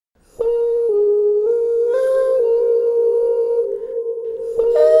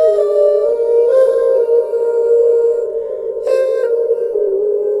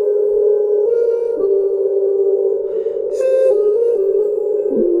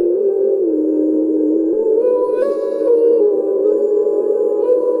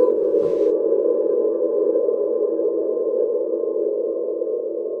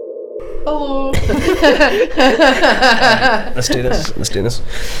Let's do this. Let's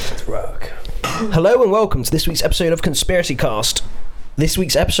rock. Hello and welcome to this week's episode of Conspiracy Cast. This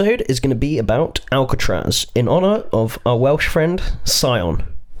week's episode is going to be about Alcatraz in honour of our Welsh friend Sion,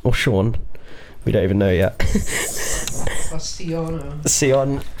 or Sean. We don't even know yet. Sion.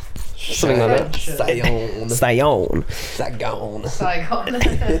 Something like that. Sion.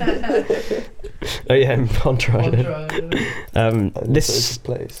 Oh yeah, Pontrad. This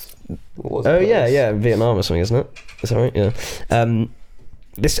place. Yeah, Vietnam or something, isn't it? Is that right? Yeah.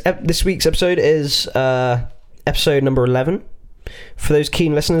 This week's episode is episode number 11. For those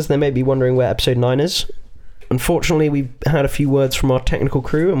keen listeners, they may be wondering where episode 9 is. Unfortunately, we've had a few words from our technical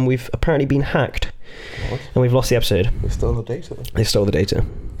crew, and we've apparently been hacked. What? And we've lost the episode. They stole the data. They stole the data.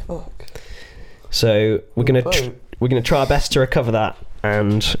 Fuck. So we're gonna try our best to recover that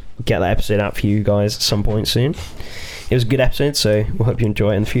and get that episode out for you guys at some point soon. It was a good episode, so we'll hope you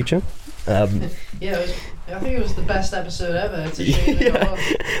enjoy it in the future. I think it was the best episode ever. It's a shame that it got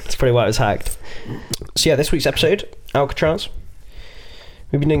lost. That's probably why it was hacked. So yeah, this week's episode, Alcatraz.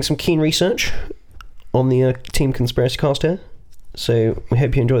 We've been doing some keen research on the Team Conspiracy Cast here, so we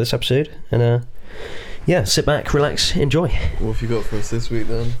hope you enjoy this episode. And sit back, relax, enjoy. What have you got for us this week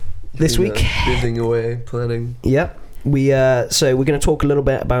then? This week, busing away, planning. Yep. So we're going to talk a little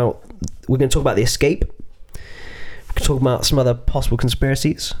bit about. We're going to talk about the escape. We can talk about some other possible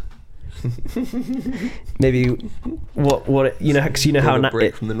conspiracies. Maybe what because you know how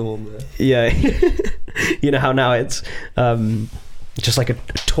break from the norm there. Yeah. You know how now it's just like a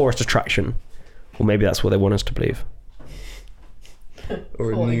tourist attraction, or maybe that's what they want us to believe.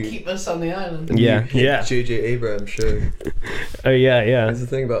 Or They keep us on the island. Yeah. J.J. Abrams show. Oh yeah. There's the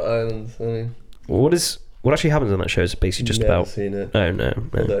thing about islands. I mean, What actually happens on that show is basically just never about. seen it. Oh no.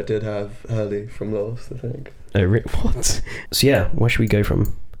 Although I did have Hurley from Lost, I think. Oh what? So yeah, where should we go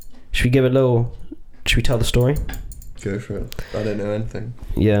from? Should we tell the story? Go for it. I don't know anything.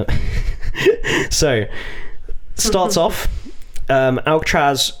 Yeah. So starts off.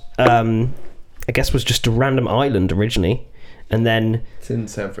 Alcatraz, I guess, was just a random island originally, and then It's in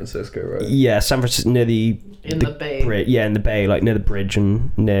San Francisco, right? yeah, San Francisco near the bay. in the bay, like near the bridge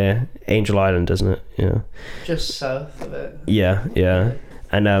and near Angel Island, isn't it? Yeah. Just south of it. Yeah.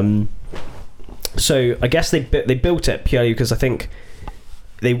 And so I guess they built it purely because I think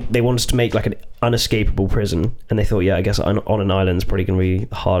they wanted to make like an unescapable prison, and they thought, yeah, I guess on an island is probably going to be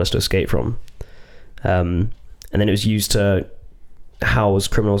the hardest to escape from. And then it was used to house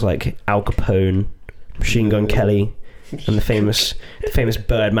criminals like Al Capone, Machine Gun Kelly, and the famous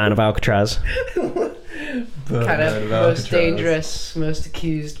Birdman of Alcatraz. Kind of most dangerous, most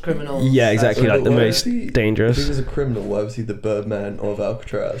accused criminals. Yeah, exactly, like the most dangerous. If he was a criminal, why was he the Birdman of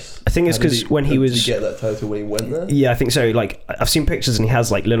Alcatraz? I think it's because when he was... Did he get that title when he went there? Yeah, I think so. Like, I've seen pictures and he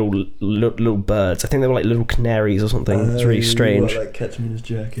has like little birds. I think they were like little canaries or something. It's really strange. Like catch him in his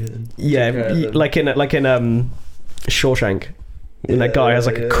jacket. And Like in Shawshank. And that guy has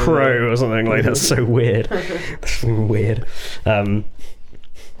like a crow or something. Like, that's so weird. That's fucking weird.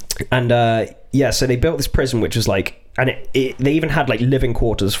 So they built this prison, which was like, and they even had like living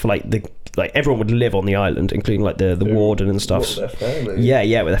quarters for like everyone would live on the island, including like the warden and stuff. What, their family?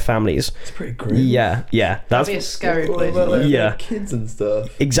 Yeah, with their families. It's pretty grim. Yeah. That'd be a scary place. Like kids and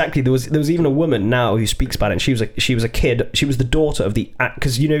stuff. Exactly. There was even a woman now who speaks about it, and she was a kid. She was the daughter of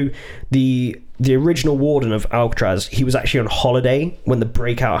because the original warden of Alcatraz, he was actually on holiday when the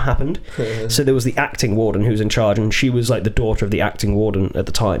breakout happened. So there was the acting warden who was in charge, and she was like the daughter of the acting warden at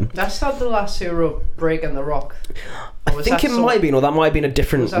the time. That's not the last who wrote Breaking the Rock. I think it might have been, or that might have been a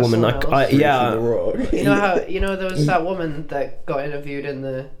different woman. Yeah. You know there was that woman that got interviewed in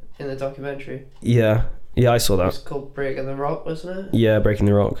the documentary. Yeah, I saw that. It was called Breaking the Rock, wasn't it? Yeah, Breaking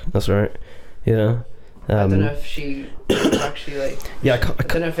the Rock. That's right. Yeah. I don't know if she was actually like. Yeah, I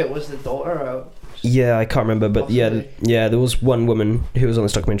don't know if it was the daughter or. Yeah, I can't remember, but possibly. yeah, there was one woman who was on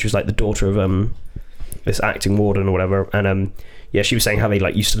this documentary. She was like the daughter of this acting warden or whatever, and she was saying how they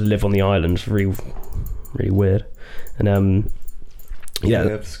like used to live on the island. It's really, really weird, and They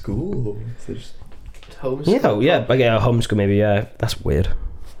have school, or just homeschool. Yeah, homeschool maybe. Yeah, that's weird.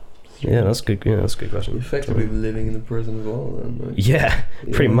 Yeah, that's good. Yeah, that's a good question. You're effectively living in the prison as well, then. Like, yeah,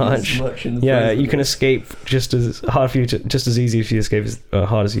 pretty much. Yeah, prison. You can escape just as hard for you just as easy if you escape as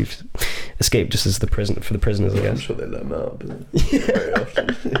hard as you escape just as the prison for the prisoners, I guess. I'm sure they let them out, but very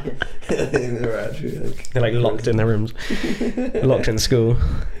often they're actually they're like locked in their rooms, locked in school.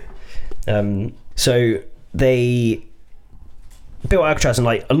 So they built Alcatraz, and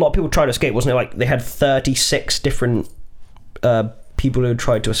like a lot of people tried to escape, wasn't it? Like they had 36 different people who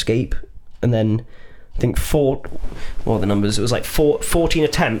tried to escape, and then I think what are the numbers? It was like 14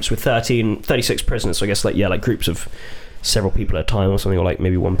 attempts with 36 prisoners. So I guess like groups of several people at a time or something, or like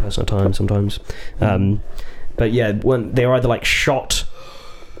maybe one person at a time sometimes. But yeah, when they were either like shot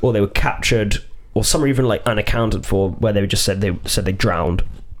or they were captured, or some are even like unaccounted for, where they just said they drowned.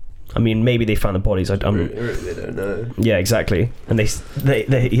 I mean, maybe they found the bodies. They don't know. Yeah, exactly. And they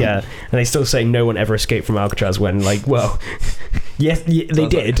and they still say no one ever escaped from Alcatraz, when like, well, yes, they Sounds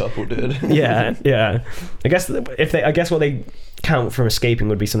did. Like a couple did. yeah. I guess what they count from escaping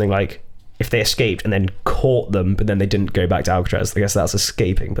would be something like if they escaped and then caught them, but then they didn't go back to Alcatraz. I guess that's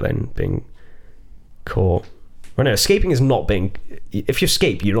escaping, but then being caught. Well, no, escaping is not being. If you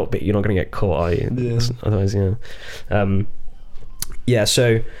escape, you're not going to get caught, are you? Yeah. Otherwise, yeah.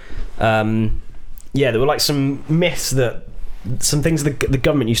 So, there were like some myths that some things the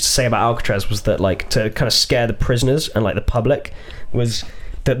government used to say about Alcatraz was that, like, to kind of scare the prisoners and like the public, was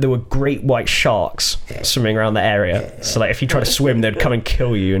that there were great white sharks swimming around the area. So like if you try to swim, they'd come and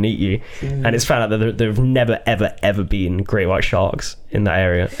kill you and eat you. And it's found out that there have never ever been great white sharks in that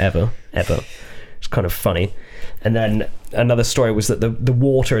area ever. It's kind of funny. And then another story was that the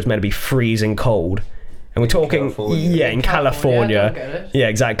water is meant to be freezing cold. And we're talking, in California. I don't get it. Yeah,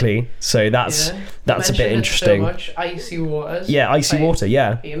 exactly. So that's a bit interesting. So much icy waters. Yeah, icy water.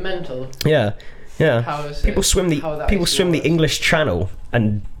 Yeah. Are you mental? Yeah. How is People it? swim How the English Channel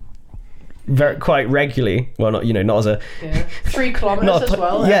and quite regularly. Well, not as a 3 kilometers as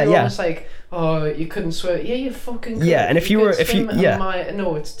well. Yeah, Everyone's like, oh, you couldn't swim. Yeah, you fucking could. Yeah, and if you no,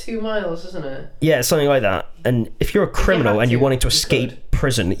 it's 2 miles, isn't it? Yeah, something like that. And if you're a criminal and you're wanting to escape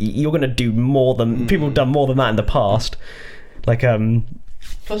prison, you're going to do more than people have done more than that in the past. Like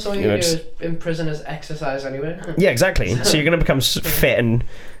Plus, all you do is in prison is exercise anyway. Yeah, exactly. So you're going to become fit and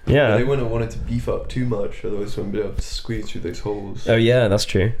But they wouldn't want it to beef up too much, otherwise they wouldn't be able to squeeze through those holes. Oh yeah, that's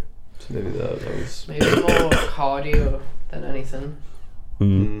true. So maybe that was maybe more cardio than anything. I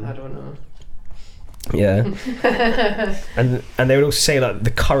don't know. Yeah. and they would also say that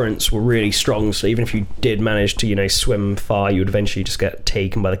the currents were really strong, so even if you did manage to swim far, you would eventually just get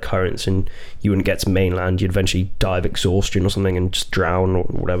taken by the currents and you wouldn't get to mainland. You'd eventually die of exhaustion or something and just drown or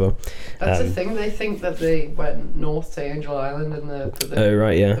whatever. That's the thing. They think that they went north to Angel Island and oh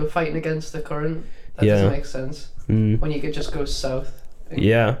right, yeah, they were fighting against the current. That doesn't make sense. When you could just go south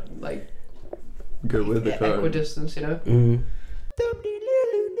and like go with the current. Equidistance,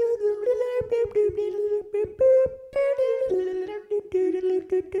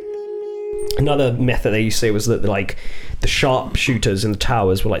 Another myth that they used to say was that like the sharpshooters in the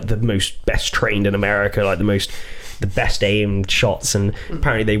towers were like the best trained in America, like the best aimed shots, and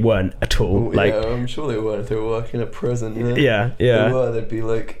apparently they weren't at all. I'm sure they weren't if they were working in a prison. Yeah. If they were, they'd be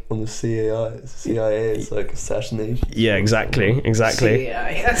like on the CIA. It's like assassination. Yeah, exactly. FIB.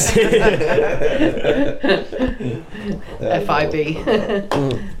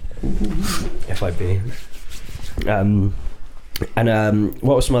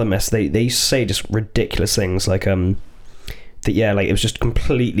 What was some other mess? They used to say just ridiculous things like that. Yeah, like it was just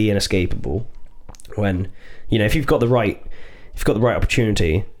completely inescapable. When if you've got the right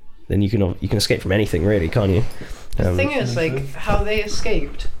opportunity, then you can escape from anything, really, can't you? The thing is, like, how they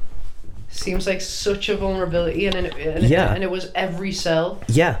escaped seems like such a vulnerability, and it was every cell.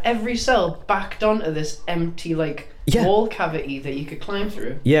 Yeah. Every cell backed onto this empty wall cavity that you could climb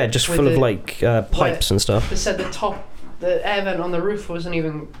through. Yeah, just full of pipes and stuff. They said the air vent on the roof wasn't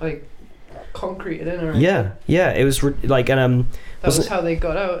even concreted in or anything. Yeah, it was that was how they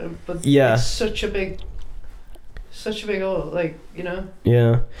got out, but it's such a big hole,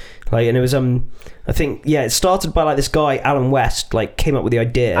 Yeah, and it was I think it started by this guy Alan West came up with the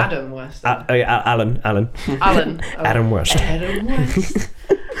idea. Adam West. Alan. Adam West. Adam West.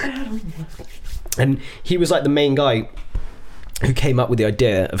 And he was the main guy who came up with the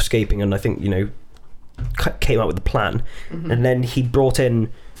idea of escaping, and I think came up with the plan. And then he brought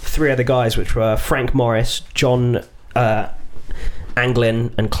in 3 other guys, which were Frank Morris, John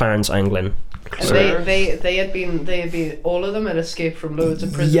Anglin, and Clarence Anglin. And they had been all of them had escaped from loads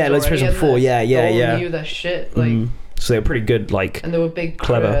of prisons. Yeah, loads of prisons before. Yeah. Knew their shit. So they were pretty good. And they were big,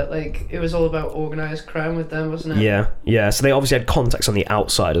 clever. It was all about organised crime with them, wasn't it? Yeah. So they obviously had contacts on the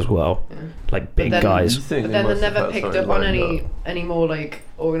outside as well, big guys. But then they never picked up on any more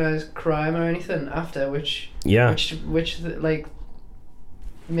organised crime or anything after, which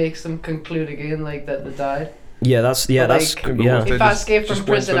makes them conclude again that they died. Yeah, that's If I escaped from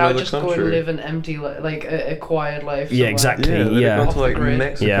prison, I would just go and live an empty, a quiet life. Yeah, exactly. Yeah, go to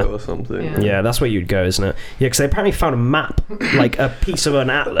Mexico or something. Yeah, that's where you'd go, isn't it? Yeah, because they apparently found a map, a piece of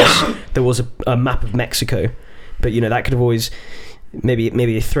an atlas. There was a map of Mexico, but that could have always.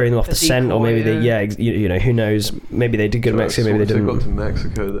 maybe throwing them off the scent, or maybe they you know, who knows, maybe they did go to Mexico, maybe they didn't. They got to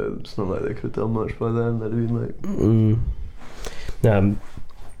Mexico though, it's not like they could have done much by then. They'd have been like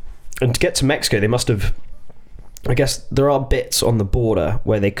and to get to Mexico they must have, I guess there are bits on the border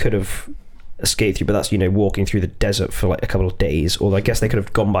where they could have escaped through, but that's, you know, walking through the desert for like a couple of days, or I guess they could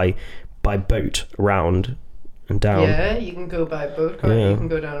have gone by boat around and down. Yeah, you can go by boat, you can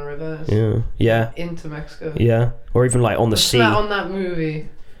go down a river. Yeah. Into Mexico. Yeah, or even like on the sea. On that movie,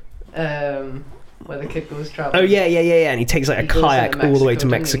 where the kid goes traveling. Oh yeah, and he takes like a kayak all the way to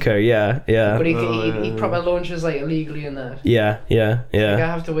Mexico. Yeah. But he probably launches like illegally in that. Yeah. Like, I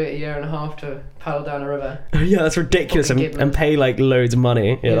have to wait a year and a half to paddle down a river. Yeah, that's ridiculous, and pay like loads of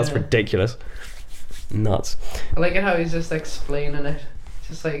money. Yeah, that's ridiculous. Nuts. I like it how he's just explaining it.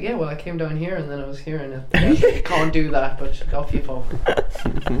 Just like, yeah, well, I came down here and then I was here, and like, you can't do that, but off you fall.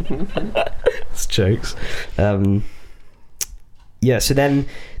 It's jokes. Yeah, so then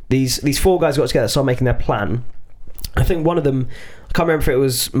these four guys got together, started making their plan. I think one of them, I can't remember if it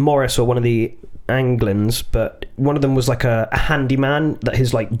was Morris or one of the Anglins, but one of them was like a handyman, that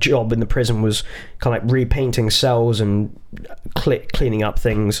his like job in the prison was kind of like repainting cells and cleaning up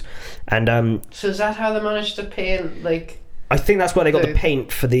things. And so is that how they managed to paint, like, I think that's where they got the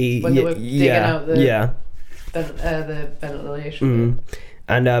paint for the when they were digging out the ventilation.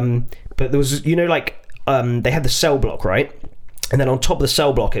 And but there was, you know, like they had the cell block, right? And then on top of the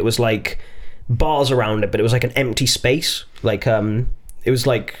cell block it was like bars around it, but it was like an empty space. Like it was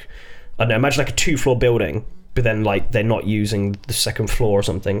like, I don't know, imagine like a 2-floor building, but then like they're not using the second floor or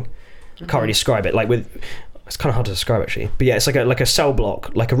something. Can't really describe it. Like it's kind of hard to describe actually. But yeah, it's like a cell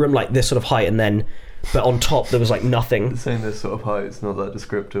block, like a room like this sort of height, and then but on top there was like nothing. Saying this sort of height, it's not that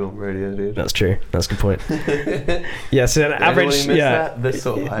descriptive on radio, dude. That's true. That's a good point. Yeah, so an average, this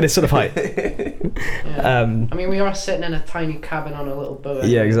sort of height. This sort of height. I mean, we are sitting in a tiny cabin on a little boat.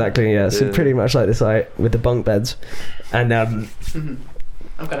 Yeah, exactly. Yeah, so pretty much like this height with the bunk beds, and I've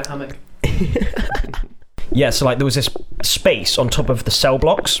got a hammock. Yeah, so like there was this space on top of the cell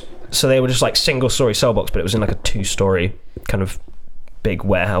blocks, so they were just like single-story cell blocks, but it was in like a 2-story kind of big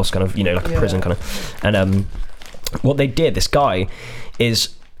warehouse, kind of, you know, like a prison kind of. And what they did, this guy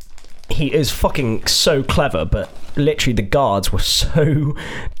he is fucking so clever, but literally the guards were so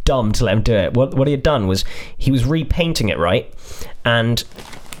dumb to let him do it. What he had done was he was repainting it, right? And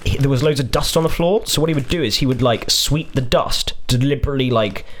there was loads of dust on the floor, so what he would do is he would like sweep the dust deliberately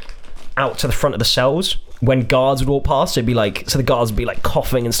like out to the front of the cells when guards would walk past. It'd be like, so the guards would be like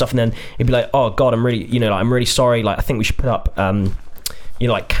coughing and stuff, and then it'd be like, oh god, I'm really sorry, like I think we should put up you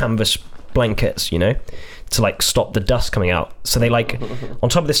know, like canvas blankets, you know, to like stop the dust coming out. So they like on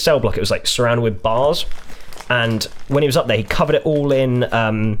top of this cell block, it was like surrounded with bars, and when he was up there he covered it all in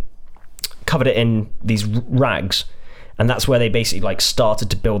these rags, and that's where they basically like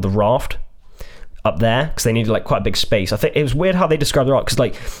started to build the raft up there, because they needed like quite a big space. I think it was weird how they described the raft, because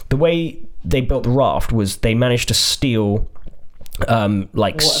like the way they built the raft was they managed to steal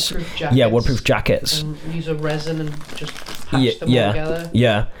waterproof jackets and use a resin and just patch them all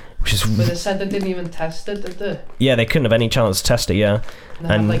together. Which is, but they said they didn't even test it, did they? Yeah, they couldn't have any chance to test it. And they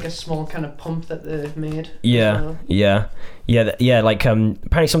had like a small kind of pump that they've made. Like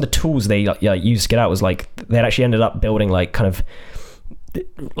apparently some of the tools they used to get out was like they'd actually ended up building like kind of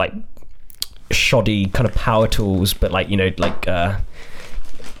like shoddy kind of power tools, but like, you know, like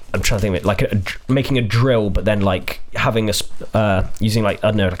I'm trying to think of it, like making a drill, but then like having using like, I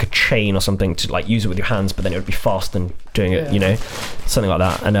don't know, like a chain or something to like use it with your hands, but then it would be faster than doing it, you know, something like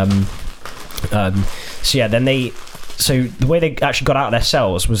that. And so the way they actually got out of their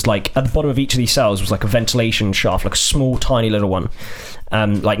cells was like at the bottom of each of these cells was like a ventilation shaft, like a small tiny little one,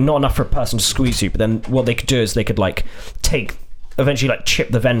 like not enough for a person to squeeze through, but then what they could do is they could like eventually like chip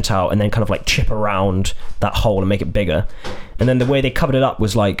the vent out and then kind of like chip around that hole and make it bigger. And then the way they covered it up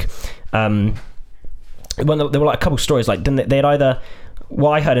was like when there were like a couple of stories, like then they'd either,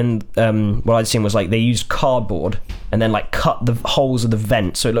 what I heard in what I'd seen was like they used cardboard and then like cut the holes of the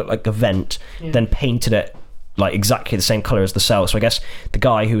vent so it looked like a vent, then painted it like exactly the same color as the cell. So I guess the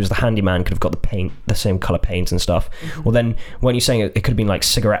guy who was the handyman could have got the same color paint and stuff. Well, then when you're saying it could have been like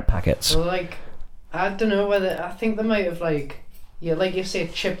cigarette packets. Well, like I don't know whether, I think they might have like you say,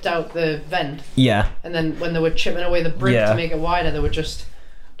 chipped out the vent. Yeah. And then when they were chipping away the brick to make it wider, they were just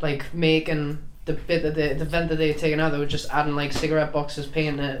like making the bit that the vent that they had taken out, they were just adding like cigarette boxes,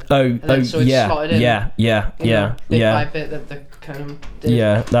 painting it. So it slotted in. Bit by bit that the kind of did.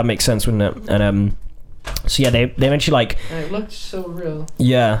 Yeah, that makes sense, wouldn't it? And so yeah, they eventually like. And it looked so real.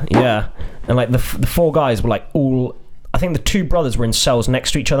 Yeah, and like the four guys were like all I think the two brothers were in cells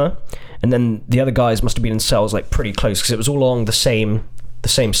next to each other, and then the other guys must have been in cells like pretty close because it was all along the same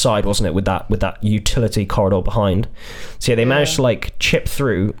side, wasn't it, with that utility corridor behind. So yeah, they managed to like chip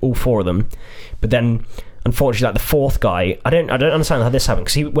through all four of them, but then unfortunately, like the fourth guy, I don't understand how this happened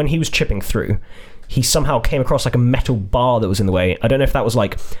because when he was chipping through, he somehow came across like a metal bar that was in the way. I don't know if that was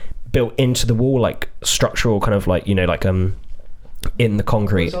like built into the wall, like structural kind of like, you know, like in the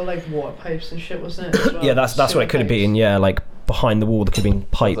concrete. It was all like water pipes and shit, wasn't it? Well? Yeah, that's what it could have been. Yeah, like behind the wall there could have been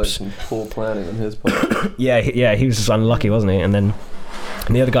pipes. Like some poor planning on his part. yeah, he was just unlucky, wasn't he? And then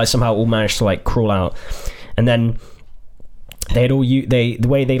the other guys somehow all managed to like crawl out, and then they had all the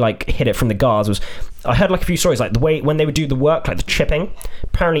way they like hid it from the guards was, I heard like a few stories like the way when they would do the work, like the chipping,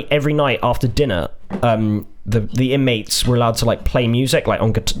 apparently every night after dinner the inmates were allowed to like play music like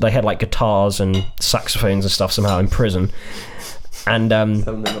they had like guitars and saxophones and stuff somehow in prison. And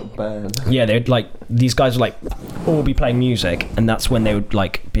yeah, they'd like, these guys would like all be playing music, and that's when they would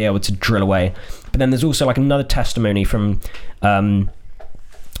like be able to drill away. But then there's also like another testimony from an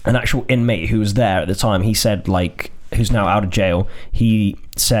actual inmate who was there at the time. He said, like, who's now out of jail, he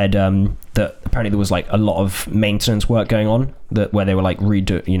said that apparently there was like a lot of maintenance work going on, that where they were like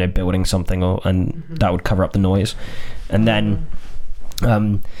building something, and that would cover up the noise. And then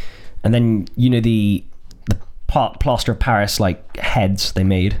you know the plaster of Paris like heads they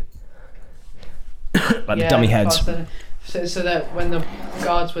made, like the dummy heads, so that when the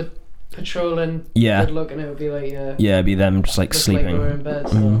guards would patrol and would look, and it would be like it'd be them just like sleeping, like they were in bed,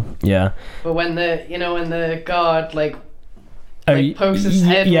 yeah. But when the guard like pokes his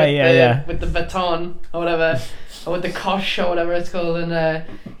head with the baton or whatever, or with the kosh or whatever it's called, and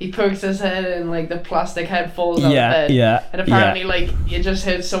he pokes his head and like the plastic head falls out of bed, and apparently like you just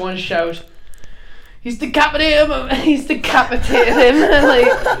heard someone shout, he's decapitated him, and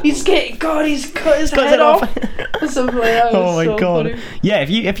like he's cut his head off. Something like that. Oh my god. Funny. Yeah,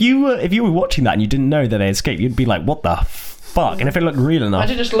 if you were watching that and you didn't know that they escaped, you'd be like, what the fuck? And if it looked real enough,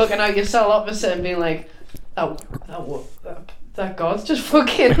 imagine just looking at your cell opposite and being like, that guard's just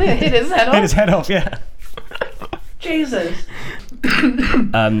fucking hit his head off. Hit his head off, yeah. Jesus.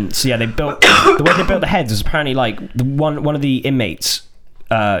 So yeah, the way they built the heads was apparently like one of the inmates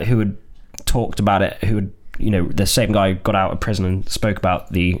who had talked about it, who had, you know, the same guy got out of prison and spoke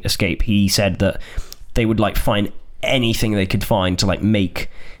about the escape. He said that they would like find anything they could find to like make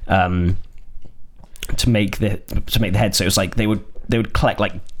the head. So it was like they would collect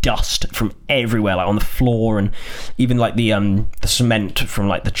like dust from everywhere, like on the floor, and even like the cement from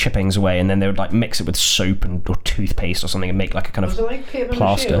like the chippings away, and then they would like mix it with soap or toothpaste or something and make like a kind of like paper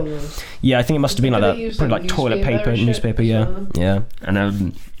plaster. Yeah, I think it must have been like that. Probably like toilet paper, newspaper. Yeah.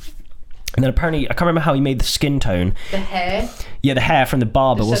 And then apparently, I can't remember how he made the skin tone. The hair? Yeah, the hair from the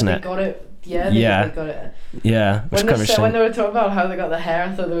barber, wasn't it? They got it. Yeah, they got it. Yeah. When they were talking about how they got the hair,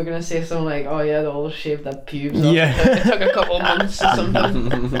 I thought they were going to say something like, oh yeah, they all shaved their pubes off. Yeah. It took a couple of months or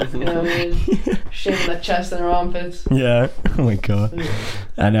something. You know what I mean? Shaving their chest and their armpits. Yeah. Oh my god.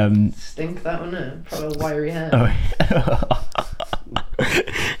 And stink that one, eh? Probably wiry hair. Oh.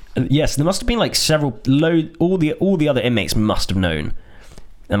 Yes, there must have been like all the other inmates must have known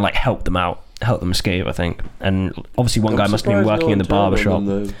and like help them escape, I think. And obviously one guy must have been working in the barber shop.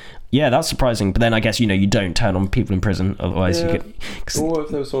 Yeah, that's surprising. But then I guess, you know, you don't turn on people in prison, otherwise you could. Or what if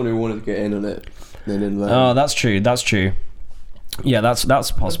there was someone who wanted to get in on it, they didn't let Oh, that's true. Yeah, that's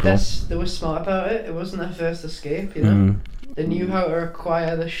possible. They were smart about it. It wasn't their first escape, you know. They knew how to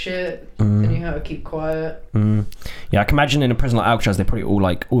acquire the shit. They knew how to keep quiet. Yeah, I can imagine in a prison like Alcatraz, they probably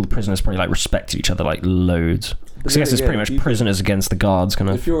all the prisoners probably like respected each other like loads. Because I guess it's pretty much prisoners against the guards, kind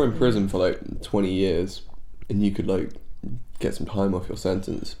of. If you're in prison for like 20 years and you could like get some time off your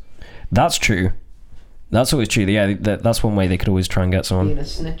sentence. That's true. That's always true. Yeah, that's one way they could always try and get someone. Being a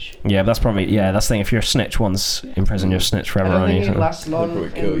snitch. Yeah, that's probably that's the thing. If you're a snitch once in prison, you're a snitch forever. I don't think you'd last long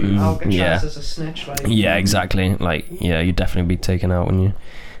in Alcatraz as a snitch. Like. Yeah, exactly. Like, yeah, you'd definitely be taken out, wouldn't you?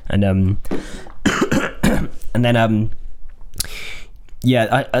 And and then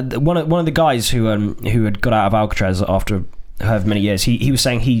one of the guys who had got out of Alcatraz after however many years, he was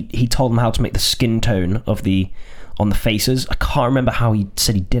saying he told them how to make the skin tone on the faces. I can't remember how he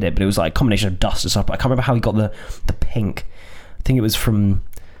said he did it, but it was like a combination of dust and stuff. But I can't remember how he got the pink. I think it was from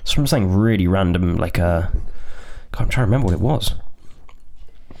something really random, like I'm trying to remember what it was.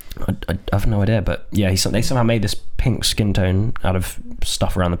 I have no idea, but yeah, they somehow made this pink skin tone out of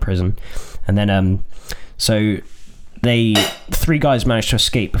stuff around the prison, and then so three guys managed to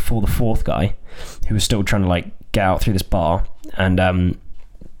escape before the fourth guy, who was still trying to like get out through this bar, and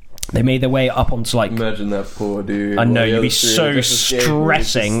they made their way up onto like. Imagine that poor dude. I know, you'd be so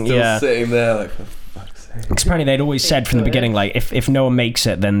stressing. Still sitting there like, for fuck's Because apparently they'd always said from the beginning, like, if no one makes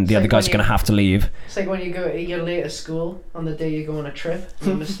it, then the other guy's going to have to leave. It's like when you're late at school on the day you go on a trip and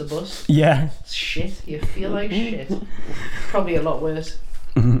you miss the bus. Yeah. It's shit. You feel like shit. Probably a lot worse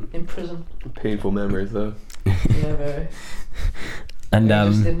in prison. Painful memories, though. Yeah, very. And you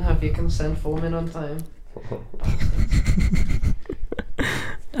just didn't have your consent form in on time.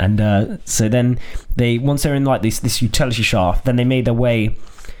 And so then once they're in like this utility shaft, then they made their way.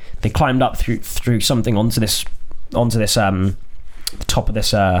 They climbed up through something onto this top of this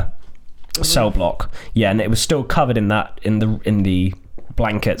cell block. Yeah, and it was still covered in the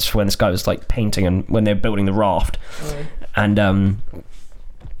blankets when this guy was like painting and when they were building the raft. Right. And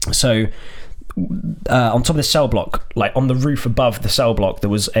so on top of the cell block, like on the roof above the cell block, there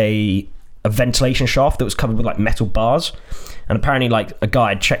was a ventilation shaft that was covered with like metal bars, and apparently like a guy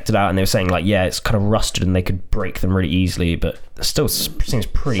had checked it out and they were saying like, yeah, it's kind of rusted and they could break them really easily, but it still seems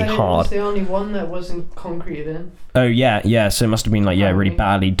pretty hard. It was the only one that wasn't concreted in. Oh yeah, so it must have been like really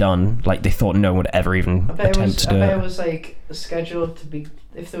badly done. Like they thought no one would ever even attempt to do it. I bet it was like scheduled to be,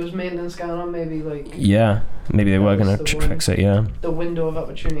 if there was maintenance going on, maybe like, yeah, maybe they were going to fix it. Yeah, the window of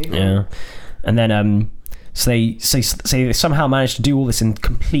opportunity. Yeah. And then so they somehow managed to do all this in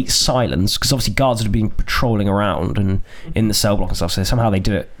complete silence, because obviously guards had been patrolling around and in the cell block and stuff, so somehow they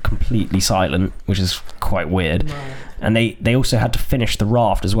did it completely silent, which is quite weird. No. And they also had to finish the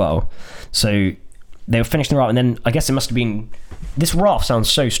raft as well, so they were finishing the raft, and then I guess it must have been, this raft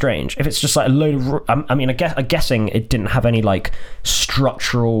sounds so strange if it's just like a load of I'm guessing it didn't have any like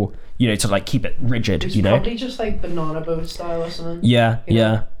structural, to like keep it rigid. It's probably just like banana boat style or something. Yeah.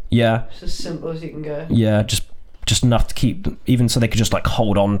 It's as simple as you can go. Yeah, just enough to keep, even so they could just like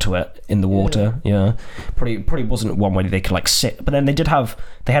hold on to it in the water. Yeah. Probably wasn't one way they could like sit, but then they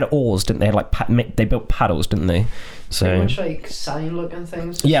had oars, didn't they? They had like they built paddles, didn't they? So pretty much like sign looking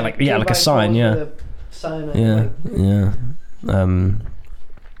things. Yeah, like a sign. Yeah. Sign. Yeah.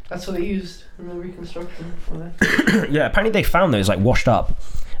 That's what they used in the reconstruction. Yeah, apparently they found those like washed up,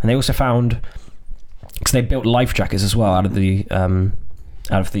 and they also found, because they built life jackets as well out of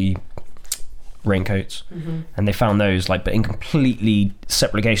the raincoats, and they found those like, but in completely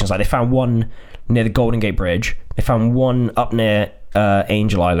separate locations. Like they found one near the Golden Gate Bridge, they found one up near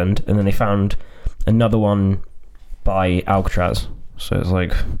Angel Island, and then they found another one by Alcatraz. So it's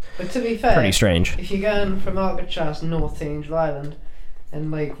like, but to be fair, pretty strange. If you're going from Alcatraz north to Angel Island,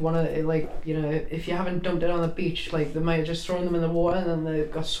 and like if you haven't dumped it on the beach, like they might have just thrown them in the water and then they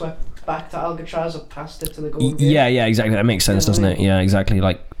got swept back to Alcatraz or past it to the Golden Gate. Yeah, exactly. That makes sense, doesn't it? Yeah, exactly.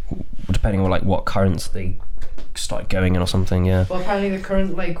 Like depending on like what currents they started going in or something. Yeah. Well, apparently the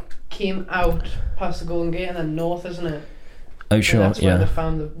current like came out past the Golden Gate and then north, isn't it? Oh sure, that's where they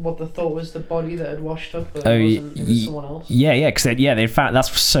found what they thought was the body that had washed up, but it was someone else. Yeah, because they found,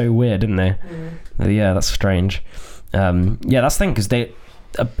 that's so weird, didn't they? Yeah, that's strange. Yeah, that's the thing, because they,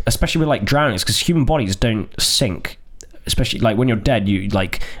 especially with like drownings, because human bodies don't sink, especially like when you're dead, you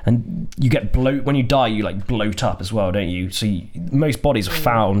like, and you get when you die, you like bloat up as well, don't you? So most bodies are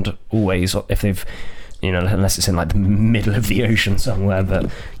found always, if they've, unless it's in like the middle of the ocean somewhere,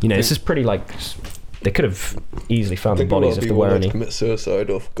 but this is pretty like, they could have easily found the bodies if there were any. Commit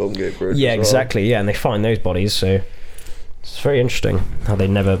suicide off Golden Gate Bridge. Yeah, exactly. Yeah, and they find those bodies, so it's very interesting how they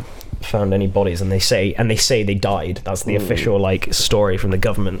never found any bodies, and they say they died. That's the official like story from the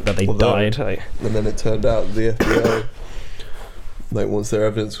government, that they died. And then it turned out the FBI, like once their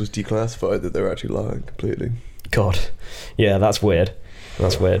evidence was declassified, that they were actually lying completely. God, yeah, that's weird.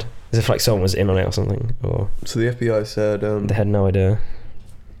 As if like someone was in on it or something. Or so the FBI said they had no idea.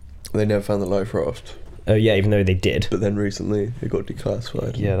 They never found the life raft. Oh yeah, even though they did. But then recently it got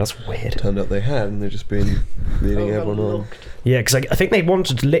declassified. Yeah, that's weird. Turned out they had, and they've just been leading everyone on. Yeah, because I think they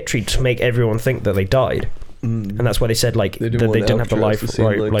wanted literally to make everyone think that they died, and that's why they said like they didn't have the life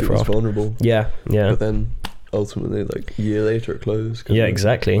raft. Vulnerable. Yeah. But then ultimately, like a year later, it closed. Yeah,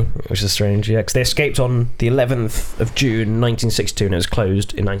 exactly. Which is strange. Yeah, because they escaped on the 11th of June 1962, and it was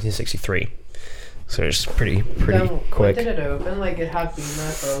closed in 1963. So it's pretty quick. Why did it open? Like it had been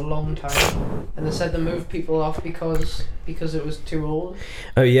there for a long time, and they said they moved people off because it was too old.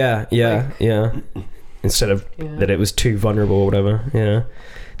 Oh yeah. Instead of that it was too vulnerable or whatever. Yeah.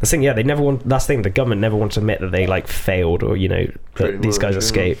 The thing, they never want. That's the thing. The government never wanted to admit that they like failed or that these guys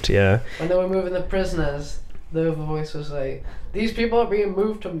escaped. Yeah. When they were moving the prisoners, the other voice was like, "These people are being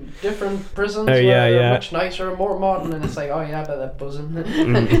moved to different prisons where they're much nicer and more modern," and it's like, "Oh yeah, but they're buzzing."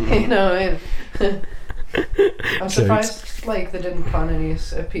 You know what I mean? I'm surprised like they didn't plan any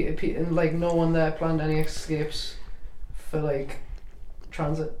and like no one there planned any escapes for like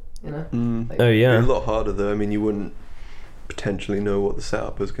transit, Like, oh yeah. It'd be a lot harder though. I mean, you wouldn't potentially know what the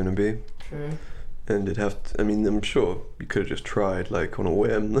setup was going to be. True. And it'd have to, I mean, I'm sure you could have just tried, like, on a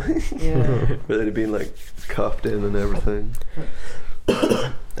whim. Yeah. But they'd have been, like, cuffed in and everything.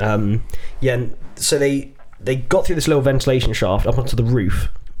 So they got through this little ventilation shaft up onto the roof.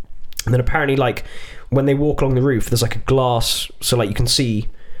 And then apparently, like, when they walk along the roof, there's, like, a glass, so, like, you can see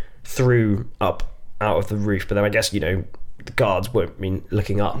through up out of the roof. But then I guess, you know, the guards won't be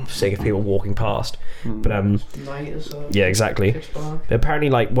looking up, seeing if people are walking past. But night as well. Yeah, exactly. But apparently,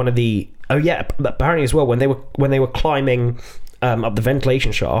 like, one of the apparently as well, when they were climbing up the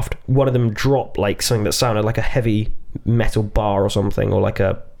ventilation shaft, one of them dropped like something that sounded like a heavy metal bar or something, or like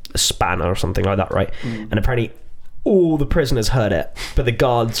a spanner or something like that, right? And apparently all the prisoners heard it, but the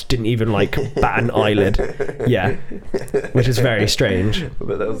guards didn't even like bat an eyelid. Yeah, which is very strange.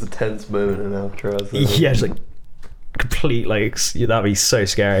 But that was a tense moment in Alcatraz. Yeah, it's like complete, like, that'd be so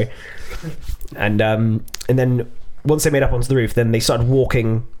scary. And then once they made up onto the roof, then they started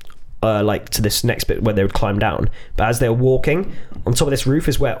walking like to this next bit where they would climb down. But as they were walking, on top of this roof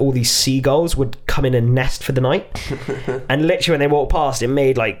is where all these seagulls would come in and nest for the night. And literally when they walked past, it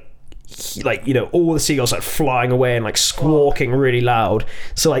made like you know, all the seagulls like flying away and like squawking really loud.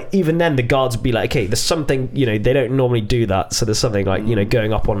 So like even then the guards would be like, okay, there's something, you know, they don't normally do that, so there's something like, you know,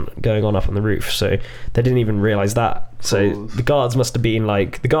 going on up on the roof. So they didn't even realize that. So the guards must have been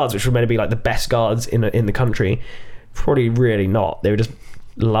like, the guards which were meant to be like the best guards in the country, probably really not. They were just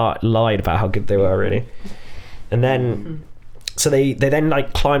lied about how good they were, really. And then so they then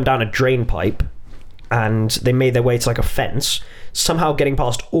like climbed down a drain pipe, and they made their way to like a fence, somehow getting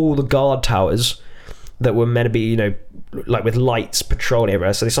past all the guard towers that were meant to be, you know, like with lights patrolling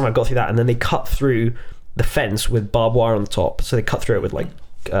everywhere. So they somehow got through that, and then they cut through the fence with barbed wire on the top. So they cut through it with like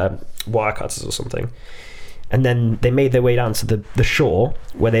wire cutters or something. And then they made their way down to the shore,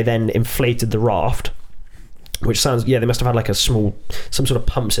 where they then inflated the raft, which sounds, yeah, they must have had like some sort of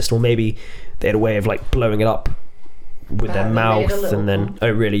pump system, or maybe they had a way of like blowing it up with their mouth, and then pump. Oh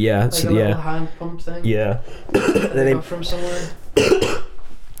really, yeah, like so a little hand pump thing. Yeah. They got from somewhere.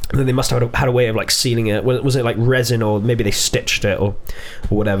 And then they must have had a way of like sealing it. Was it like resin, or maybe they stitched it or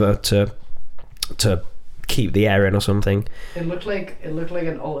whatever to keep the air in or something? It looked like an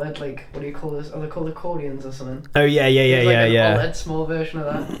OLED, like, what do you call this? Are they called accordions or something? Oh yeah, OLED small version of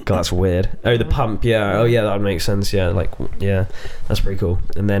that. God, that's weird. Oh, the pump, yeah. Oh yeah, that would make sense. Yeah, like, yeah, that's pretty cool.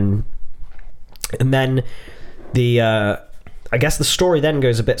 And then the I guess the story then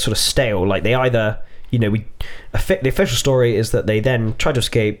goes a bit sort of stale. Like they either, you know, the official story is that they then tried to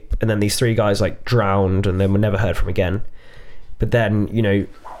escape, and then these three guys like drowned and then were never heard from again. But then, you know,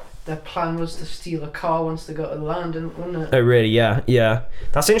 their plan was to steal a car once they got to land, wasn't it? Oh really? Yeah.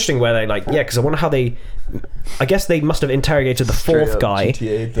 That's interesting. Where they like, yeah, because I wonder how they. I guess they must have interrogated the fourth guy.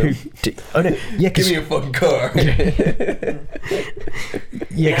 Oh no! Yeah, give me your fucking car.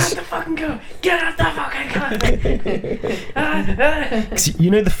 Yeah, get out the fucking car! Get out the fucking car!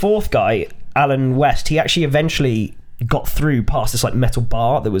 You know, the fourth guy, Alan West, he actually eventually got through past this like metal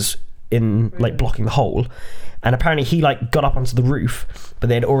bar that was in like blocking the hole. And apparently he like got up onto the roof, but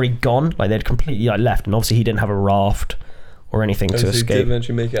they'd already gone, like they'd completely like left, and obviously he didn't have a raft or anything to escape. He did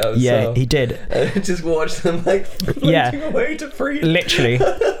eventually make it out of the cell. He did. And I just watched them like floating away to free. Literally.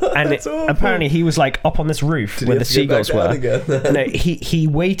 And apparently he was like up on this roof where the seagulls were. No, he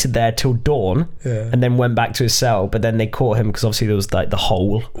waited there till dawn, and then went back to his cell. But then they caught him because obviously there was like the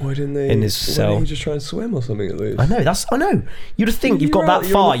hole. Why didn't they? In his cell. Why didn't he just try and swim or something at least? I know. You'd have think you've got that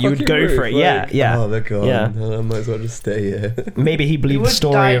far, you would go for it. Like, yeah. Oh, they're gone. Yeah. I might as well just stay here. Maybe he believed the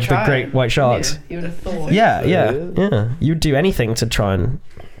story of the great white sharks. Yeah, you would have thought. Yeah. You'd do anything to try and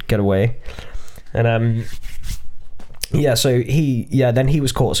get away. And so then he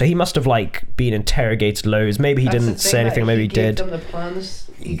was caught, so he must have like been interrogated loads. Maybe he didn't say anything, maybe he did. Them the plans.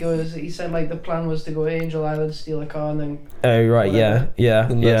 He said like the plan was to go to Angel Island, steal a car, and then whatever.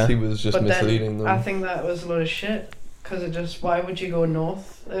 Unless he was just misleading them. I think that was a load of shit, because why would you go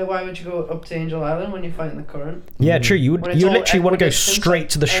north? Why would you go up to Angel Island when you're fighting the current? Yeah, true. You literally want to go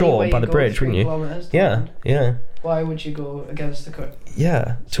straight to the shore by the bridge, wouldn't you? Yeah. Why would you go against the current?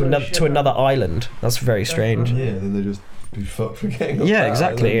 Yeah, to another island. That's very strange. Yeah, then they just be fucked for getting up that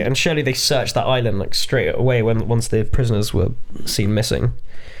exactly. island. And surely they searched that island like straight away once the prisoners were seen missing.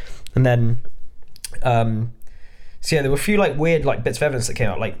 And then, there were a few like weird like bits of evidence that came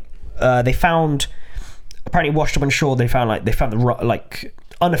out. Like they found, apparently washed up on shore. They found the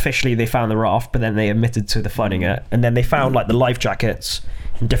unofficially they found the raft, but then they admitted to the finding it. And then they found like the life jackets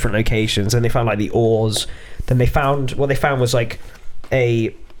in different locations, and they found like the oars. Then they found was like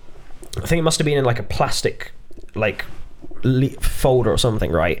I think it must have been in like a plastic like folder or something,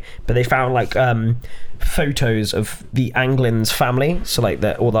 right? But they found like photos of the Anglin's family, so like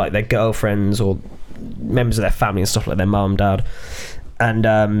their girlfriends or members of their family and stuff, like their mum, dad,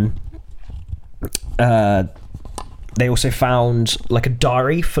 and they also found like a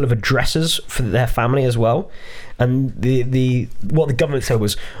diary full of addresses for their family as well. And what the government said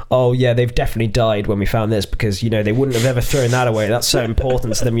was, oh yeah, they've definitely died when we found this, because they wouldn't have ever thrown that away. That's so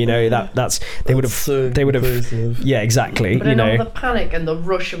important to them. They would have. Yeah, exactly. But in all the panic and the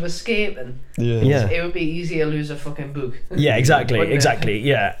rush of escaping, it would be easy to lose a fucking book. Yeah, exactly.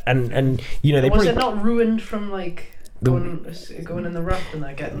 Yeah, and they was it not ruined from like going in the raft and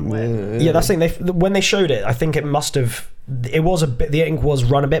they're getting wet? Yeah, that's the thing. When they showed it, I think it must have. It was a bit. The ink was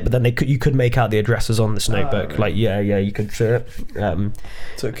run a bit, but then you could make out the addresses on this notebook. Right. Like you could see it.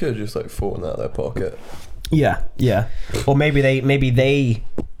 So it could have just like fallen out of their pocket. Yeah, or maybe they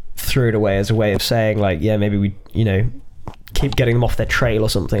threw it away as a way of saying like, maybe we keep getting them off their trail or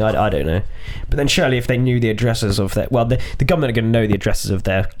something. I don't know. But then surely if they knew the addresses of their the government are going to know the addresses of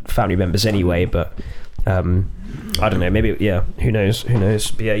their family members anyway. But I don't know. Maybe who knows?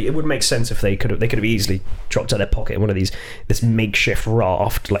 But yeah, it would make sense if they could have easily dropped out their pocket one of this makeshift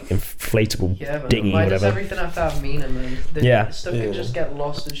raft, like inflatable dinghy. Why whatever. does everything have to have meaning? Then stuff can just get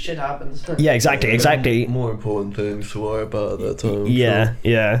lost and shit happens. Yeah, exactly. More important things to worry about at that time.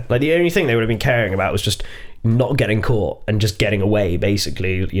 Yeah. Like the only thing they would have been caring about was just not getting caught and just getting away,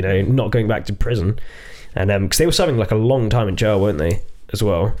 basically. Not going back to prison, and because they were serving like a long time in jail, weren't they? As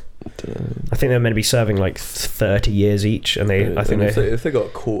well. I think they're meant to be serving like 30 years each, and if they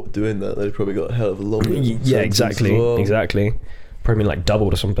got caught doing that, they probably got a hell of a long. Yeah, exactly. Probably like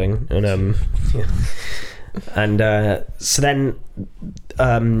doubled or something, and so then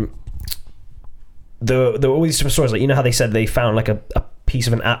there were all these different stories, like how they said they found like a piece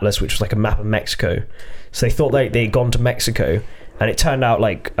of an atlas which was like a map of Mexico, so they thought they'd gone to Mexico. And it turned out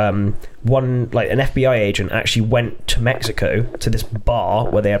like an FBI agent actually went to Mexico to this bar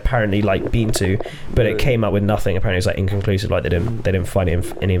where they apparently like been to, but it came up with nothing. Apparently, it was like inconclusive. Like they didn't find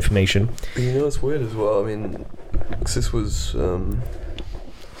any information. It's weird as well. I mean, 'cause this was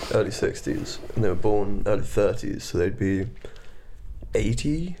early 60s, and they were born early 30s, so they'd be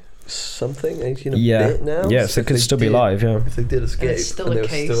 80 something, 80 and a bit now. Yeah, so they could still be alive. Yeah, if they did escape and they were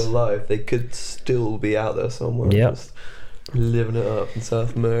still alive, they could still be out there somewhere. Yeah. Living it up in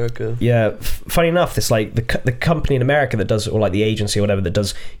South America. Yeah, funny enough, this like the company in America that does, or like the agency or whatever that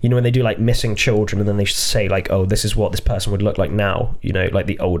does, when they do like missing children, and then they say like, oh, this is what this person would look like now, like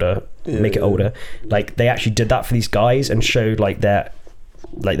the older, make it older. Like they actually did that for these guys and showed like they're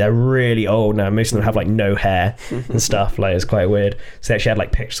really old now. Most of them have like no hair and stuff. Like it's quite weird. So they actually had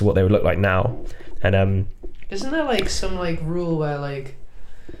like pictures of what they would look like now. And isn't there like some like rule where like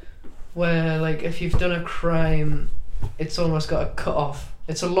if you've done a crime, it's almost got a cut off.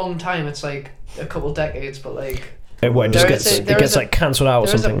 It's a long time. It's like a couple decades, but like it gets like cancelled out or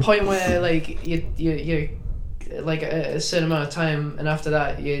something. There is a point where like you like a certain amount of time, and after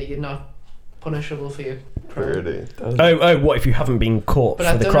that you're not punishable for your crime. Really? What if you haven't been caught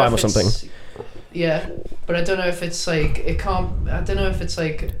for the crime or something? Yeah, but I don't know if it's like it can't. I don't know if it's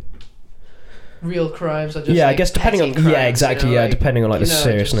like real crimes or just I guess depending on crimes, exactly depending on like the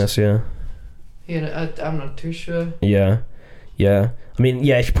seriousness. I'm not too sure. Yeah. I mean,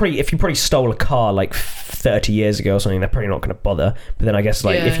 if you probably stole a car like 30 years ago or something, they're probably not going to bother. But then I guess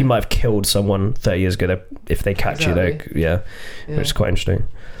like if you might have killed someone 30 years ago, if they catch you, which is quite interesting.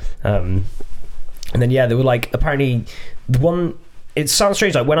 And then they were like apparently the one. It sounds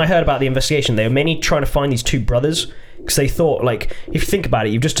strange. Like when I heard about the investigation, they were mainly trying to find these two brothers because they thought like if you think about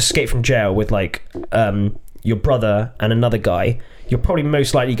it, you've just escaped from jail with like your brother and another guy. You're probably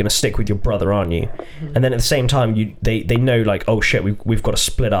most likely going to stick with your brother, aren't you? Mm-hmm. And then at the same time, they know like, oh shit, we've got to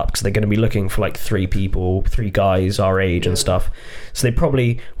split up because they're going to be looking for like three guys our age and stuff. So they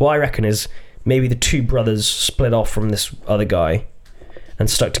probably, what I reckon is maybe the two brothers split off from this other guy and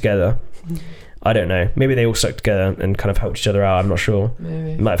stuck together. Mm-hmm. I don't know. Maybe they all stuck together and kind of helped each other out. I'm not sure.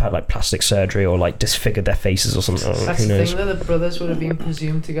 Maybe. Might have had like plastic surgery or like disfigured their faces or something. That's the thing, though. The brothers would have been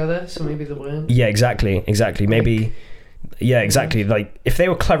presumed together, so maybe they weren't. Yeah, exactly. Maybe. Yeah, exactly. Like if they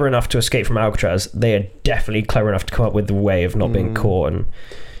were clever enough to escape from Alcatraz, they are definitely clever enough to come up with the way of not being caught. And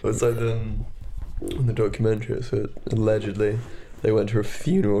it's like in the documentary, it said allegedly they went to a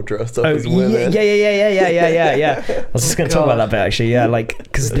funeral dressed up as women. Yeah. I was just going to talk about that bit actually. Yeah, like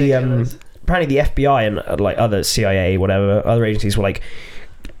because the apparently the FBI and like other CIA, whatever other agencies were like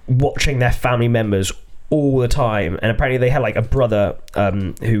watching their family members all the time, and apparently they had like a brother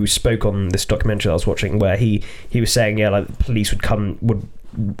who spoke on this documentary I was watching where he was saying like the police would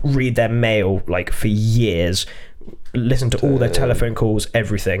read their mail like for years listen to all their telephone calls,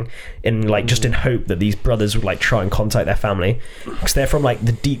 everything, in like just in hope that these brothers would like try and contact their family, because they're from like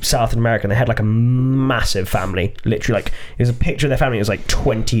the deep south of America, and they had like a massive family, literally. Like, it was a picture of their family. It was like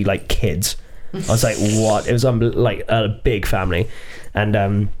 20 like kids. I was like, what? It was like a big family.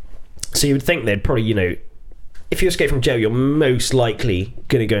 And so you would think they'd probably, you know, if you escape from jail, you're most likely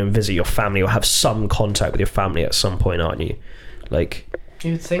gonna go and visit your family or have some contact with your family at some point, aren't you? Like,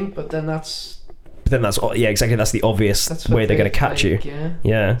 you'd think, but then that's yeah, exactly, that's the obvious way they're going to catch you.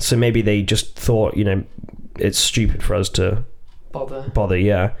 Yeah, so maybe they just thought, you know, it's stupid for us to bother,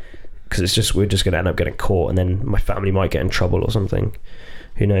 yeah, because it's just, we're just going to end up getting caught, and then my family might get in trouble or something,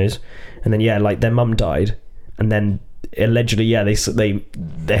 who knows. And then yeah, like their mum died, and then allegedly, yeah, they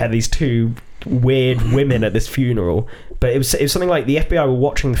had these two weird women at this funeral, but it was something like the FBI were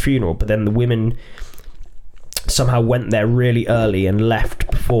watching the funeral, but then the women somehow went there really early and left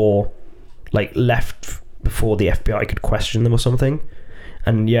before the FBI could question them or something.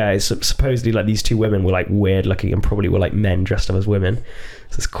 And yeah, it's supposedly like these two women were like weird looking and probably were like men dressed up as women.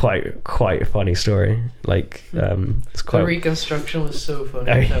 So it's quite a funny story. Like it's quite, the reconstruction was so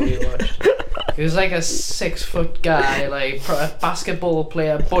funny that we watched. It was like a 6-foot guy, like a basketball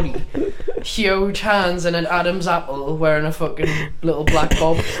player body, huge hands, and an Adam's apple wearing a fucking little black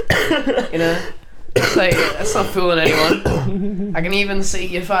bob, you know. It's like, that's not fooling anyone. I can even see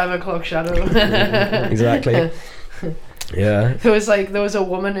your 5 o'clock shadow. Exactly. Yeah. There was a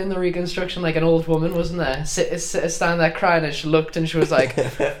woman in the reconstruction, like an old woman, wasn't there? Standing there crying, and she looked and she was like,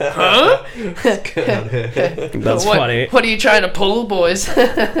 huh? That's funny. What are you trying to pull, boys?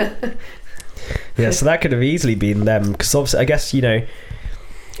 Yeah, so that could have easily been them, because obviously, I guess, you know,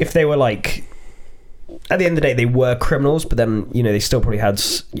 if they were like, at the end of the day, they were criminals, but then, you know, they still probably had,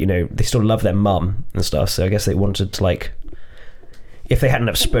 you know, they still loved their mum and stuff, so I guess they wanted to, like, if they hadn't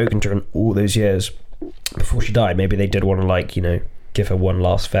have spoken to her in all those years before she died, maybe they did want to, like, you know, give her one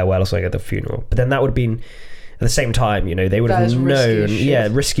last farewell or something at the funeral. But then that would have been, at the same time, you know, they would have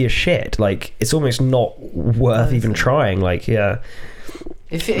known, risky as shit. Like, it's almost not worth even trying, like, yeah.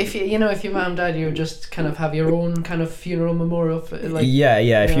 If you know, if your mum died, you would just kind of have your own kind of funeral memorial for, like,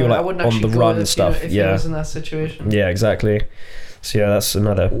 if you were like on the run and stuff, if I was in that situation. Yeah, exactly. So yeah, that's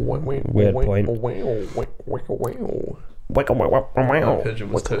another weird point. That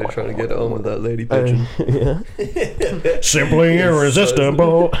pigeon was totally trying to get on with that lady pigeon. Simply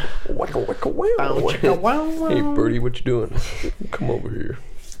irresistible. Hey birdie, what you doing? Come over here.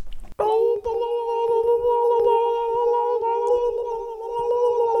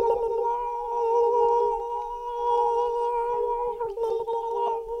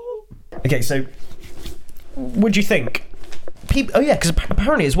 Okay, so would you think people? Oh yeah, because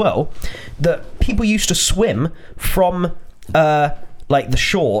apparently as well that people used to swim from like the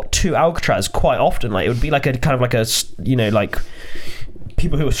shore to Alcatraz quite often. Like, it would be like a kind of like a, you know, like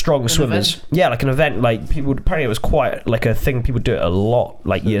people who are strong swimmers. Event? Yeah, like an event. Like, people would, apparently it was quite like a thing. People do it a lot,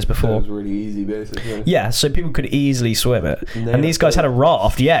 like years before. It was really easy, basically. Yeah, so people could easily swim it, and these guys had a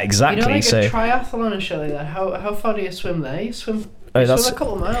raft. Yeah, exactly. You know, like a triathlon and shit like that. How far do you swim there? You swim. That's a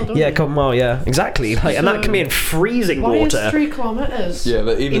couple of miles, don't you? Yeah, a couple of miles, yeah. Exactly. Like, and that can be in freezing water. Why is 3 kilometres? Yeah,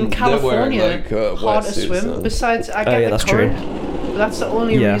 but even in California, like, hard to swim. Besides, I get the current. But that's the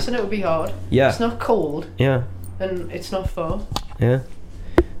only reason it would be hard. Yeah. It's not cold. Yeah. And it's not far. Yeah.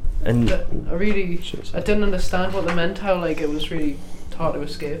 And I didn't understand what they meant, how like it was really hard to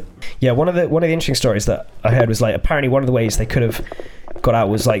escape. Yeah, one of the interesting stories that I heard was like, apparently one of the ways they could have got out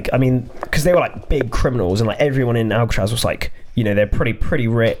was like, I mean, because they were like big criminals, and like everyone in Alcatraz was like, you know, they're pretty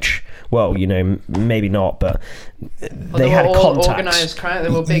rich. Well, you know, maybe not, but they had contacts. Organised crime. They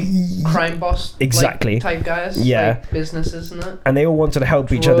were big crime boss, exactly, like, type guys. Yeah, like businesses and that. And they all wanted to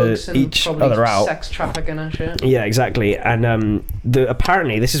help each other out. Sex trafficking and shit. Yeah, exactly. And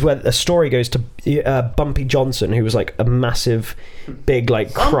apparently this is where a story goes to Bumpy Johnson, who was like a massive, big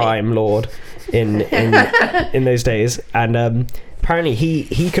like crime lord in those days, and apparently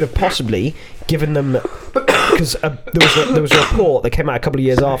he could have possibly given them, because there was a report that came out a couple of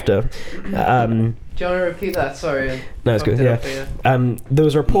years after. Do you want to repeat that? Sorry. No, it's good. Yeah. There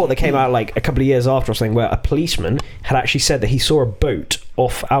was a report that came out like a couple of years after or something, where a policeman had actually said that he saw a boat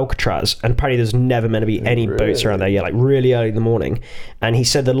off Alcatraz, and apparently there's never meant to be any boats around there. Yeah, like really early in the morning, and he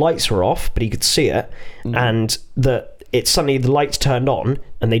said the lights were off, but he could see it, and that it suddenly the lights turned on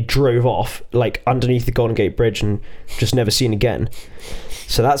and they drove off like underneath the Golden Gate Bridge and just never seen again.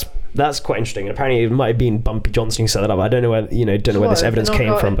 So that's quite interesting. And apparently it might have been Bumpy Johnson who set that up. I don't know where where this evidence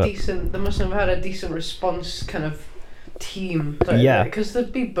came from, but they must have had a decent response kind of team. Yeah, because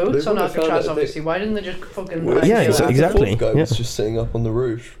there'd be boats on Alcatraz, obviously. Why didn't they just fucking? Exactly. The guy was just sitting up on the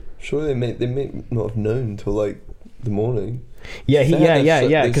roof. Surely they may not have known till like the morning.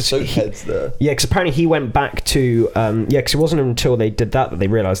 Yeah, because because apparently he went back to because it wasn't until they did that they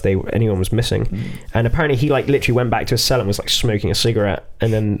realised anyone was missing, and apparently he like literally went back to his cell and was like smoking a cigarette,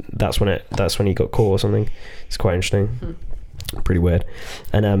 and then that's when he got caught or something. It's quite interesting, pretty weird,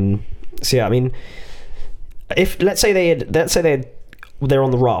 and so yeah, I mean, if let's say they're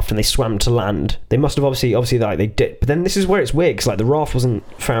on the raft and they swam to land, they must have obviously like they did, but then this is where it's weird because like the raft wasn't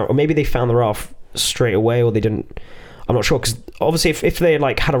found, or maybe they found the raft straight away, or they didn't. I'm not sure, because obviously if they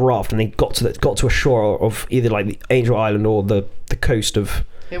like had a raft and they got to a shore of either like the Angel Island or the coast of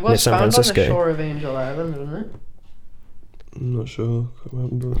it was San found Francisco. On the shore of Angel Island, wasn't it? I'm not sure. I can't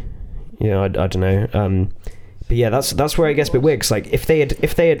remember. Yeah, I don't know. But yeah, that's where it gets a bit weird. Cause like if they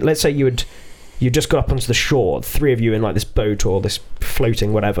had, let's say you just got up onto the shore, three of you in like this boat or this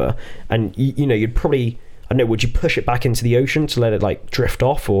floating whatever, and you know you'd probably, I don't know, would you push it back into the ocean to let it like drift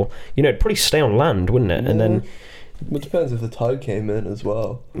off, or it'd probably stay on land, wouldn't it? Yeah. And then. Well, it depends if the tide came in as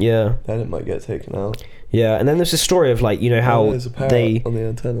well. Yeah. Then it might get taken out. Yeah, and then there's this story of like, how there's a parrot on the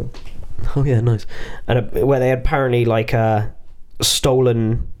antenna. Oh yeah, nice. And where they had apparently like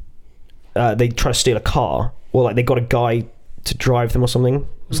stolen. They tried to steal a car, or like they got a guy to drive them or something.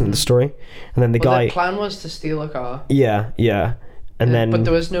 Wasn't the story? And then the guy. Their plan was to steal a car. Yeah, and then. But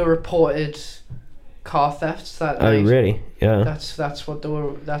there was no reported car thefts that night. Oh really? Yeah. That's what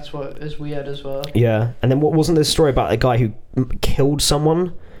is weird as well. Yeah, and then what wasn't the story about a guy who killed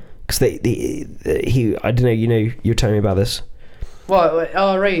someone? Because I don't know. You were telling me about this. Well,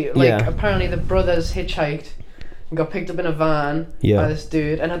 oh right, like apparently the brothers hitchhiked and got picked up in a van by this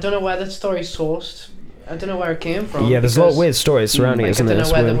dude, and I don't know where that story's sourced. I don't know where it came from. Yeah, there's a lot of weird stories surrounding it. I don't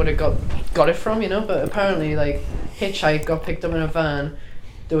know where they would have got it from, but apparently like hitchhike got picked up in a van.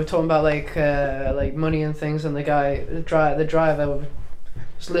 They were talking about like money and things, and the driver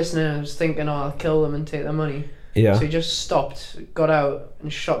was listening and was thinking, "Oh, I'll kill them and take their money." Yeah. So he just stopped, got out,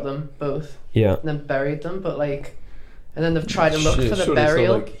 and shot them both. Yeah. And then buried them, and then they've tried to look for the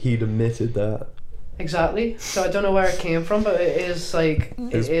burial. Like he'd admitted that. Exactly. So I don't know where it came from, but it is like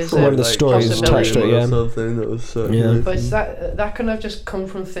it is one of the stories touched it. Yeah. Something that was But it's that couldn't have just come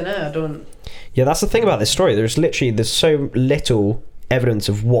from thin air. I don't. Yeah, that's the thing about this story. There's so little evidence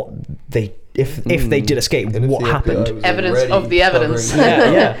of what they if they did escape, what happened. Evidence of the evidence.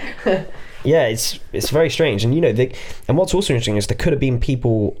 Yeah, it's very strange, and and what's also interesting is there could have been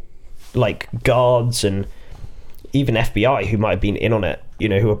people like guards and even FBI who might have been in on it,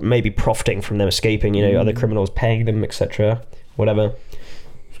 who are maybe profiting from them escaping, other criminals paying them, etc. Whatever.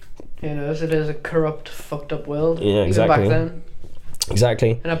 As it is a corrupt, fucked up world. Yeah, exactly. Even back then.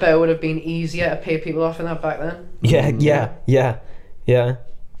 Exactly. And I bet it would have been easier to pay people off in that back then. Yeah.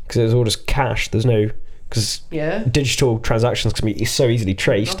 Because it was all just cash. There's no... Because digital transactions can be so easily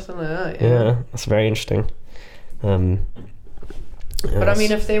traced. Nothing like that, yeah. That's very interesting. But I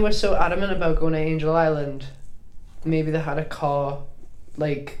mean, if they were so adamant about going to Angel Island, maybe they had a car,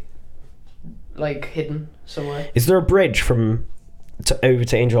 like hidden somewhere. Is there a bridge over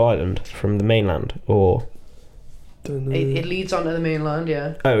to Angel Island from the mainland, or? It leads onto the mainland,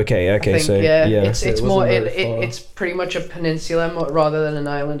 yeah. Oh, okay. Think, so it's more it's pretty much a peninsula rather than an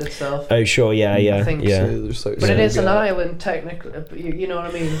island itself. Oh, sure, yeah. I think so. But it is an island technically. You know what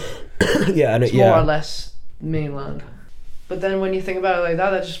I mean? Yeah, it's more or less mainland. But then when you think about it like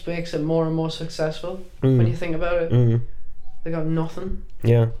that just makes it more and more successful. When you think about it, they got nothing.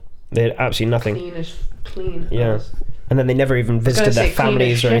 Yeah, they had absolutely nothing. Clean. Yeah. And then they never even visited their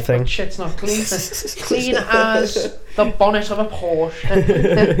families or anything. Shit's not clean. Clean as the bonnet of a Porsche.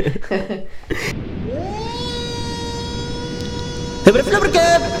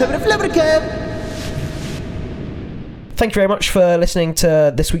 Thank you very much for listening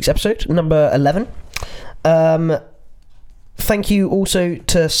to this week's episode, number 11. Thank you also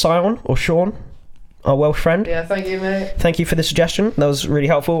to Sion, or Sean, our Welsh friend. Yeah, thank you, mate. Thank you for the suggestion. That was really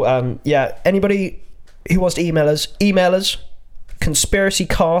helpful. Anybody who wants to email us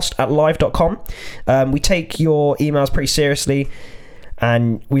conspiracycast@live.com. We take your emails pretty seriously,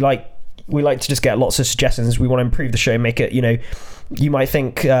 and we like to just get lots of suggestions. We want to improve the show, make it, you might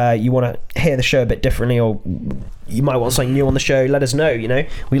think you want to hear the show a bit differently, or you might want something new on the show. Let us know.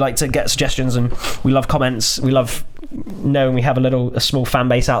 We like to get suggestions, and we love comments. We love knowing we have a small fan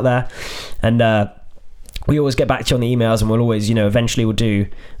base out there, and we always get back to you on the emails, and we'll always, eventually we'll do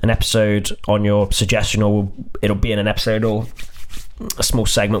an episode on your suggestion, or it'll be in an episode or a small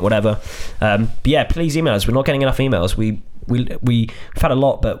segment, whatever. But yeah, please email us. We're not getting enough emails. We've had a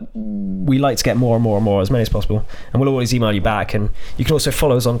lot, but we like to get more and more and more, as many as possible, and we'll always email you back. And you can also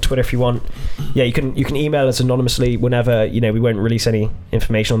follow us on Twitter if you want. Yeah, you can email us anonymously whenever. We won't release any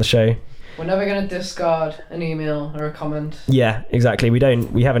information on the show. We're never gonna discard an email or a comment. Yeah, exactly. We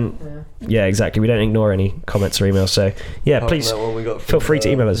haven't. Yeah, exactly. We don't ignore any comments or emails. So yeah, please feel free to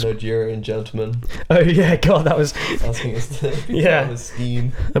email us. Nigerian gentleman. Oh yeah, God, that was asking us to a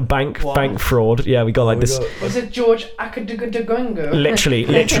scheme. A bank fraud. Yeah, we got like this. Was it George Akadugungo? Literally.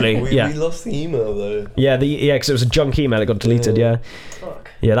 We lost the email though. Yeah, because it was a junk email. It got deleted. Yeah.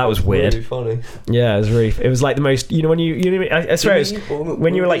 Fuck. Yeah, that was weird. Really funny. Yeah, it was like the most. When I swear, it was,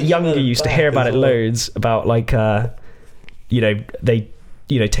 when you were like younger, you used to hear about it loads about like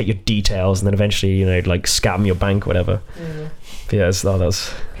they take your details and then eventually like scam your bank or whatever. Yeah,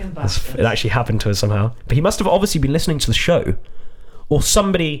 it actually happened to us somehow. But he must have obviously been listening to the show, or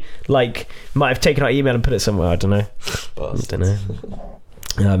somebody like might have taken our email and put it somewhere. I don't know.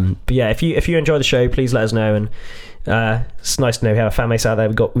 But yeah, if you enjoy the show, please let us know. And it's nice to know we have a fan base out there.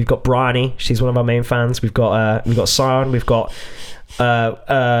 We've got Bryony, she's one of our main fans. We've got Sion, we've got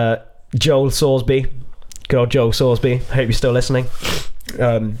Joel Sorsby, good old Joel Sorsby. I hope you're still listening.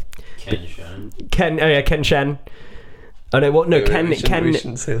 Ken Shen. Ken Shen. Oh no, what? No, Ken. We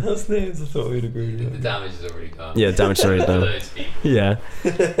shouldn't say those names. I thought we'd agree. The damage is already done. Yeah, damage is already done. Yeah.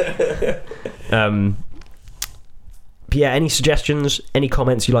 But yeah, any suggestions, any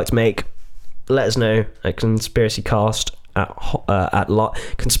comments you'd like to make, let us know at conspiracycast at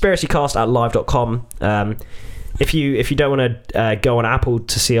live.com. If you don't want to go on Apple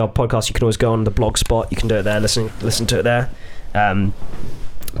to see our podcast, you can always go on the blog spot. You can do it there, listen to it there.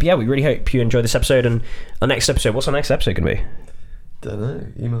 But yeah, we really hope you enjoy this episode. And our next episode, what's our next episode going to be? Don't know.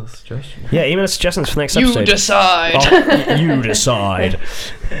 Email suggestions. Yeah, email suggestions for the next episode. You decide. Oh, you decide.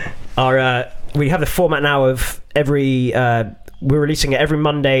 We have the format now of we're releasing it every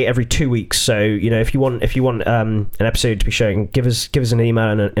Monday, every 2 weeks. So if you want an episode to be showing, give us an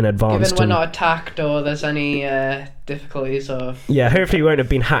email in advance. Given we're not attacked or there's any difficulties or hopefully we won't have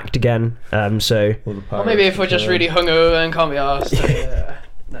been hacked again. Or maybe if we're just really hungover and can't be asked.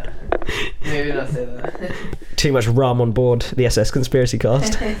 No, maybe not say that. Too much rum on board the SS Conspiracy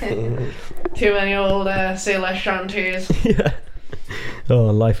Cast. Too many old sailor shanties. Yeah. Oh,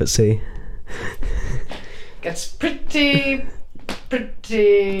 life at sea. Gets pretty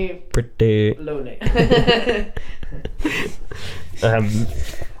lonely.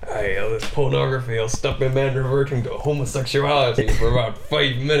 Hey, this pornography will stop a man reverting to homosexuality for about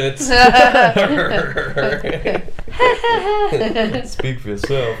 5 minutes. Speak for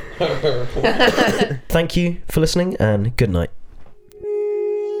yourself. Thank you for listening, and good night.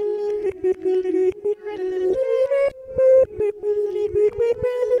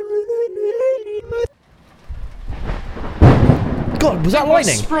 God, was that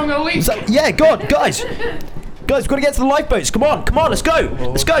lightning? Sprung a leak. Yeah, God, guys, we've got to get to the lifeboats. Come on, let's go.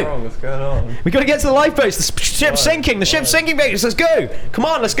 What's going on? We've got to get to the lifeboats. The ship's sinking. The ship's sinking, babies. Let's go. Come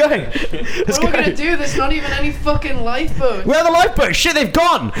on, let's go. What are we gonna do? There's not even any fucking lifeboats. Where are the lifeboats? Shit, they've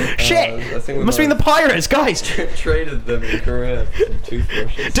gone. Shit. Must be in the pirates, guys. Traded them in Korea for some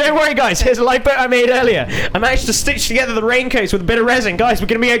toothbrushes. Don't worry, guys. Here's a lifeboat I made earlier. I managed to stitch together the raincoats with a bit of resin. Guys, we're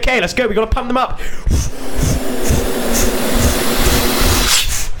gonna be okay. Let's go. We've got to pump them up.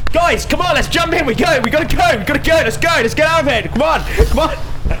 Guys, come on, let's jump in. We gotta go. Let's go. Let's get out of here. Come on.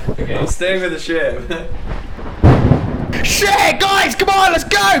 Okay, I'm staying with the ship. Shit, guys, come on, let's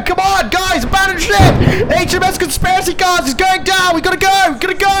go. Come on, guys, abandon ship. HMS Conspiracy Cast is going down. We gotta go.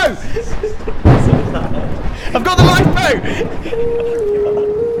 I've got the lifeboat.